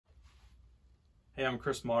Hey, I'm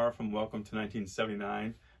Chris Marr from Welcome to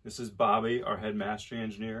 1979. This is Bobby, our head mastering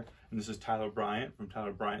engineer, and this is Tyler Bryant from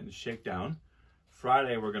Tyler Bryant The Shakedown.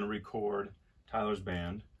 Friday, we're going to record Tyler's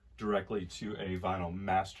band directly to a vinyl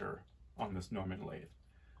master on this Norman lathe.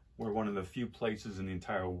 We're one of the few places in the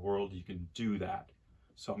entire world you can do that.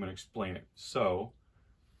 So I'm going to explain it. So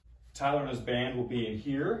Tyler and his band will be in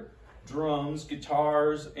here. Drums,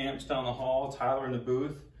 guitars, amps down the hall, Tyler in the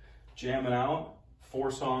booth, jamming out,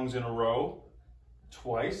 4 songs in a row,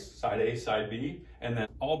 twice, side A, side B, and then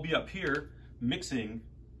I'll be up here mixing,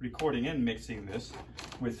 recording and mixing this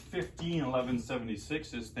with 15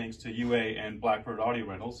 1176s thanks to UA and Blackbird Audio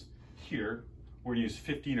Rentals. Here, we're gonna use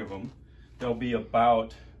 15 of them. There'll be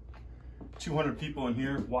about 200 people in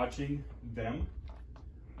here watching them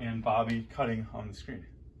and Bobby cutting on the screen.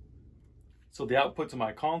 So the outputs of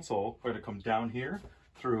my console are gonna come down here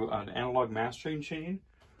through an analog mastering chain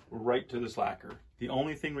right to this lacquer. The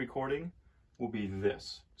only thing recording will be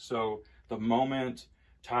this. So the moment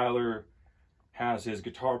Tyler has his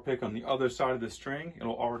guitar pick on the other side of the string,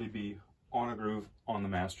 it'll already be on a groove on the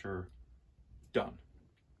master, done.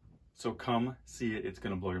 So come see it, it's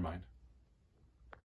gonna blow your mind.